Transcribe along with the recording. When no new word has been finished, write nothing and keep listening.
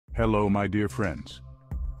Hello, my dear friends.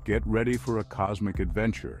 Get ready for a cosmic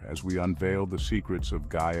adventure as we unveil the secrets of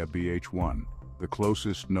Gaia BH1, the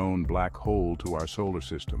closest known black hole to our solar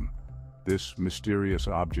system. This mysterious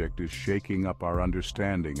object is shaking up our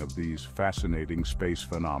understanding of these fascinating space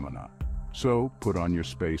phenomena. So, put on your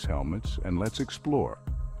space helmets and let's explore.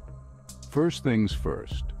 First things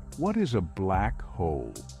first, what is a black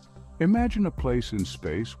hole? Imagine a place in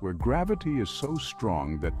space where gravity is so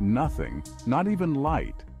strong that nothing, not even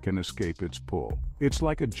light, can escape its pull. It's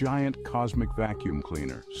like a giant cosmic vacuum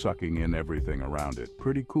cleaner, sucking in everything around it.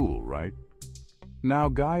 Pretty cool, right? Now,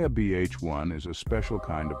 Gaia BH1 is a special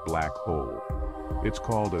kind of black hole. It's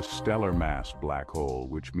called a stellar mass black hole,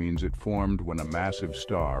 which means it formed when a massive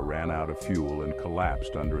star ran out of fuel and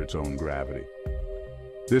collapsed under its own gravity.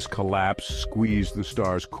 This collapse squeezed the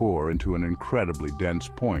star's core into an incredibly dense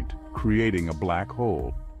point, creating a black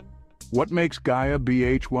hole. What makes Gaia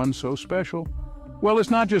BH1 so special? Well,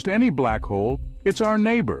 it's not just any black hole, it's our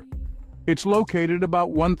neighbor. It's located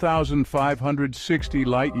about 1,560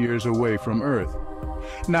 light-years away from Earth.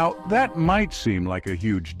 Now, that might seem like a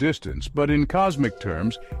huge distance, but in cosmic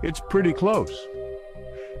terms, it's pretty close.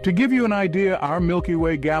 To give you an idea, our Milky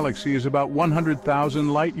Way galaxy is about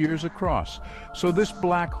 100,000 light-years across, so this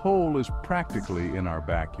black hole is practically in our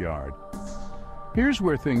backyard. Here's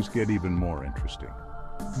where things get even more interesting.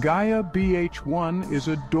 Gaia BH1 is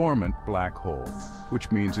a dormant black hole,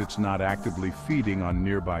 which means it's not actively feeding on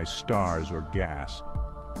nearby stars or gas.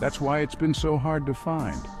 That's why it's been so hard to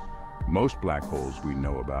find. Most black holes we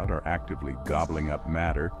know about are actively gobbling up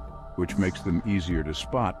matter, which makes them easier to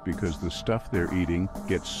spot because the stuff they're eating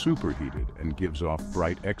gets superheated and gives off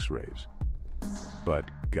bright X-rays. But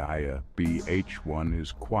Gaia BH1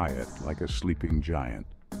 is quiet like a sleeping giant.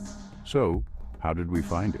 So, how did we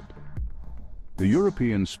find it? The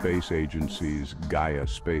European Space Agency's Gaia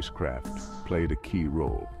spacecraft played a key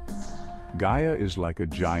role. Gaia is like a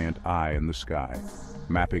giant eye in the sky,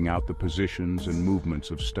 mapping out the positions and movements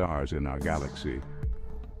of stars in our galaxy.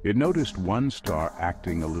 It noticed one star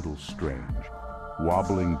acting a little strange,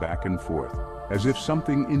 wobbling back and forth, as if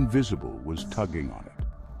something invisible was tugging on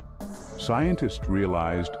it. Scientists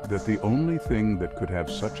realized that the only thing that could have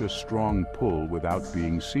such a strong pull without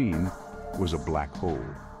being seen was a black hole.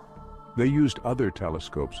 They used other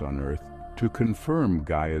telescopes on Earth to confirm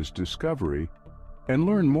Gaia's discovery and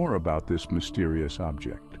learn more about this mysterious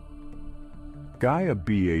object. Gaia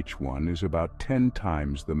BH1 is about 10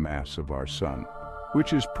 times the mass of our Sun,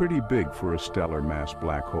 which is pretty big for a stellar mass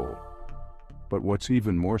black hole. But what's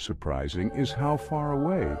even more surprising is how far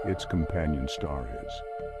away its companion star is.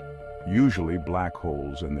 Usually, black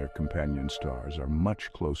holes and their companion stars are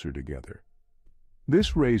much closer together.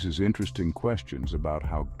 This raises interesting questions about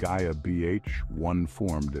how Gaia BH1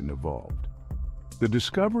 formed and evolved. The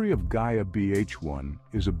discovery of Gaia BH1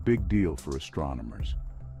 is a big deal for astronomers.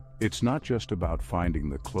 It's not just about finding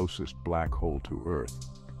the closest black hole to Earth.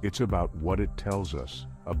 It's about what it tells us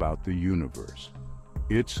about the universe.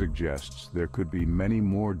 It suggests there could be many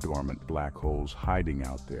more dormant black holes hiding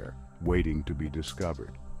out there, waiting to be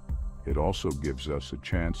discovered. It also gives us a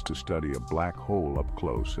chance to study a black hole up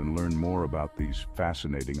close and learn more about these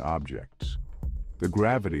fascinating objects. The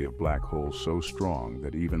gravity of black holes so strong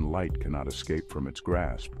that even light cannot escape from its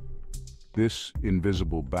grasp. This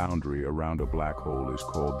invisible boundary around a black hole is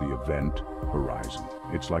called the event horizon.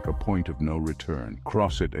 It's like a point of no return.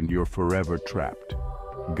 Cross it and you're forever trapped.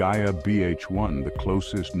 Gaia BH1, the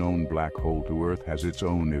closest known black hole to Earth, has its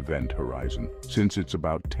own event horizon. Since it's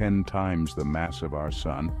about 10 times the mass of our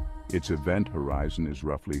Sun, its event horizon is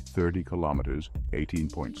roughly 30 kilometers,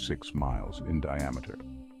 18.6 miles in diameter.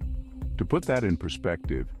 To put that in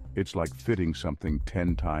perspective, it's like fitting something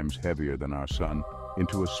 10 times heavier than our Sun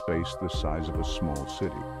into a space the size of a small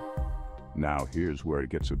city. Now here's where it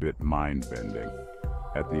gets a bit mind-bending.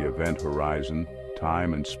 At the event horizon,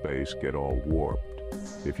 time and space get all warped.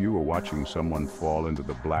 If you were watching someone fall into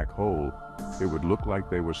the black hole, it would look like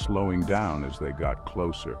they were slowing down as they got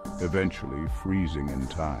closer, eventually freezing in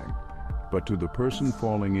time. But to the person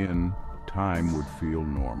falling in, time would feel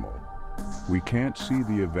normal. We can't see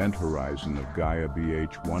the event horizon of Gaia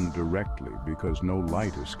BH1 directly because no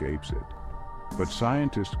light escapes it. But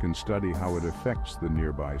scientists can study how it affects the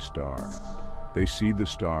nearby star. They see the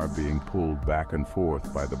star being pulled back and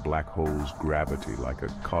forth by the black hole's gravity like a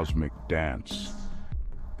cosmic dance.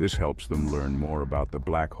 This helps them learn more about the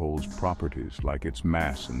black hole's properties, like its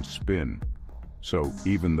mass and spin. So,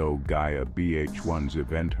 even though Gaia BH1's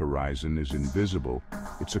event horizon is invisible,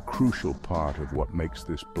 it's a crucial part of what makes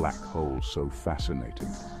this black hole so fascinating.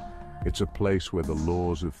 It's a place where the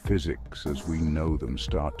laws of physics as we know them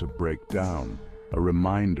start to break down, a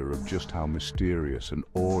reminder of just how mysterious and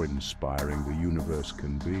awe-inspiring the universe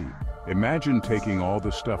can be. Imagine taking all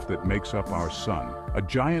the stuff that makes up our sun, a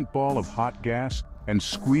giant ball of hot gas, and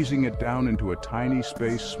squeezing it down into a tiny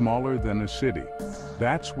space smaller than a city.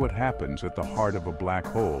 That's what happens at the heart of a black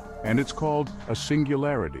hole, and it's called a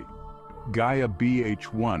singularity. Gaia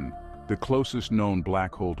BH1, the closest known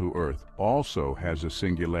black hole to Earth, also has a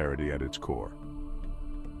singularity at its core.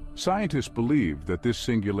 Scientists believe that this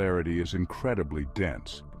singularity is incredibly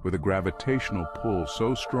dense, with a gravitational pull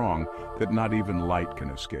so strong that not even light can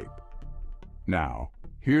escape. Now,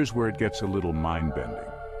 here's where it gets a little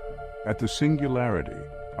mind-bending. At the singularity,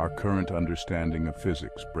 our current understanding of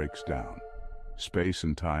physics breaks down. Space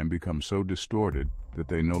and time become so distorted that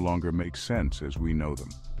they no longer make sense as we know them.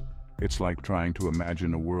 It's like trying to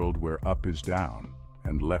imagine a world where up is down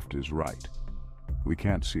and left is right. We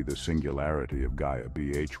can't see the singularity of Gaia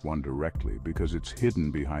BH1 directly because it's hidden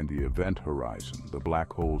behind the event horizon, the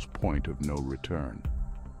black hole's point of no return.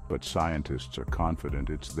 But scientists are confident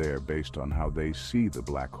it's there based on how they see the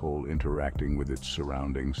black hole interacting with its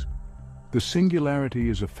surroundings. The singularity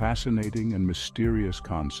is a fascinating and mysterious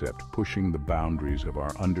concept pushing the boundaries of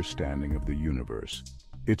our understanding of the universe.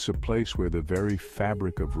 It's a place where the very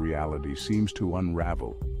fabric of reality seems to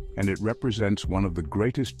unravel, and it represents one of the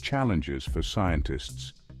greatest challenges for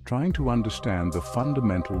scientists, trying to understand the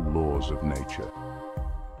fundamental laws of nature.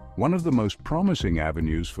 One of the most promising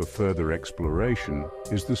avenues for further exploration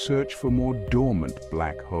is the search for more dormant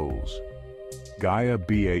black holes. Gaia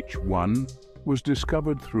BH1 was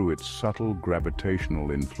discovered through its subtle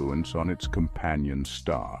gravitational influence on its companion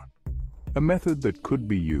star, a method that could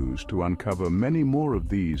be used to uncover many more of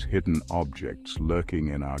these hidden objects lurking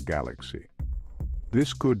in our galaxy.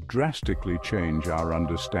 This could drastically change our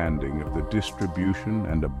understanding of the distribution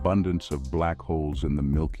and abundance of black holes in the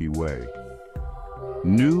Milky Way.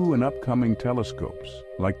 New and upcoming telescopes,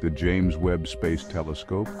 like the James Webb Space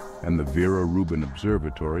Telescope and the Vera Rubin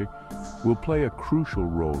Observatory, will play a crucial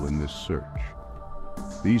role in this search.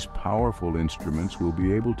 These powerful instruments will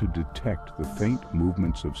be able to detect the faint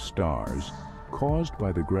movements of stars caused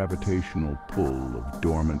by the gravitational pull of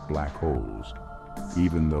dormant black holes,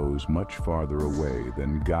 even those much farther away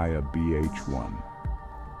than Gaia BH1.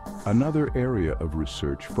 Another area of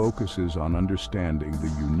research focuses on understanding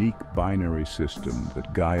the unique binary system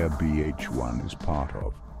that Gaia BH1 is part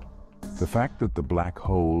of. The fact that the black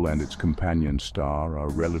hole and its companion star are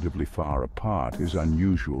relatively far apart is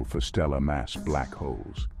unusual for stellar mass black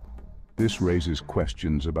holes. This raises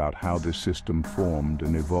questions about how this system formed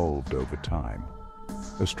and evolved over time.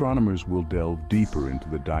 Astronomers will delve deeper into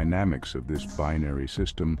the dynamics of this binary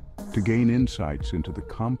system to gain insights into the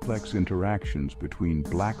complex interactions between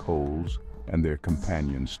black holes and their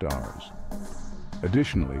companion stars.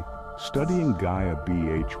 Additionally, studying Gaia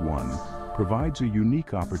BH1 provides a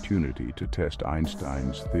unique opportunity to test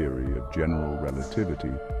Einstein's theory of general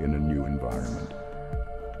relativity in a new environment.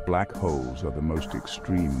 Black holes are the most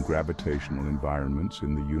extreme gravitational environments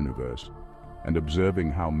in the universe, and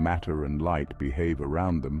observing how matter and light behave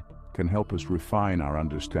around them can help us refine our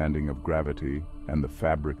understanding of gravity and the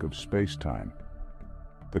fabric of space-time.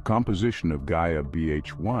 The composition of Gaia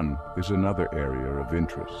BH1 is another area of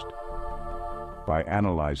interest. By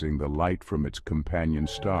analyzing the light from its companion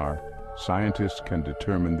star, scientists can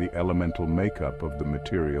determine the elemental makeup of the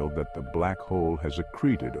material that the black hole has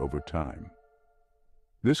accreted over time.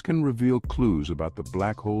 This can reveal clues about the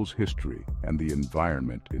black hole's history and the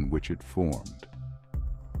environment in which it formed.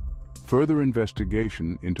 Further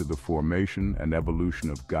investigation into the formation and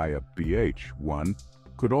evolution of Gaia BH1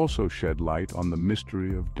 could also shed light on the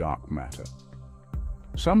mystery of dark matter.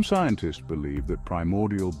 Some scientists believe that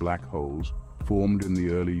primordial black holes formed in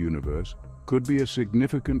the early universe could be a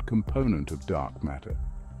significant component of dark matter.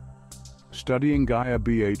 Studying Gaia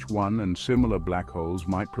BH1 and similar black holes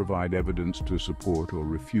might provide evidence to support or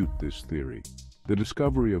refute this theory. The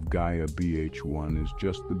discovery of Gaia BH1 is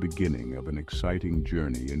just the beginning of an exciting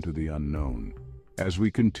journey into the unknown. As we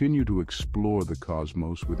continue to explore the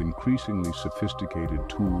cosmos with increasingly sophisticated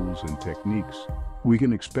tools and techniques, we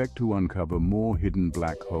can expect to uncover more hidden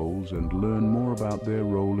black holes and learn more about their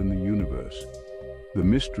role in the universe. The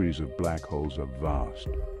mysteries of black holes are vast,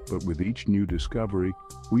 but with each new discovery,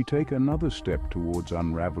 we take another step towards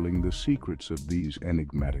unraveling the secrets of these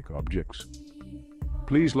enigmatic objects.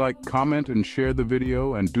 Please like, comment, and share the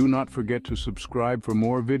video, and do not forget to subscribe for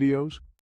more videos.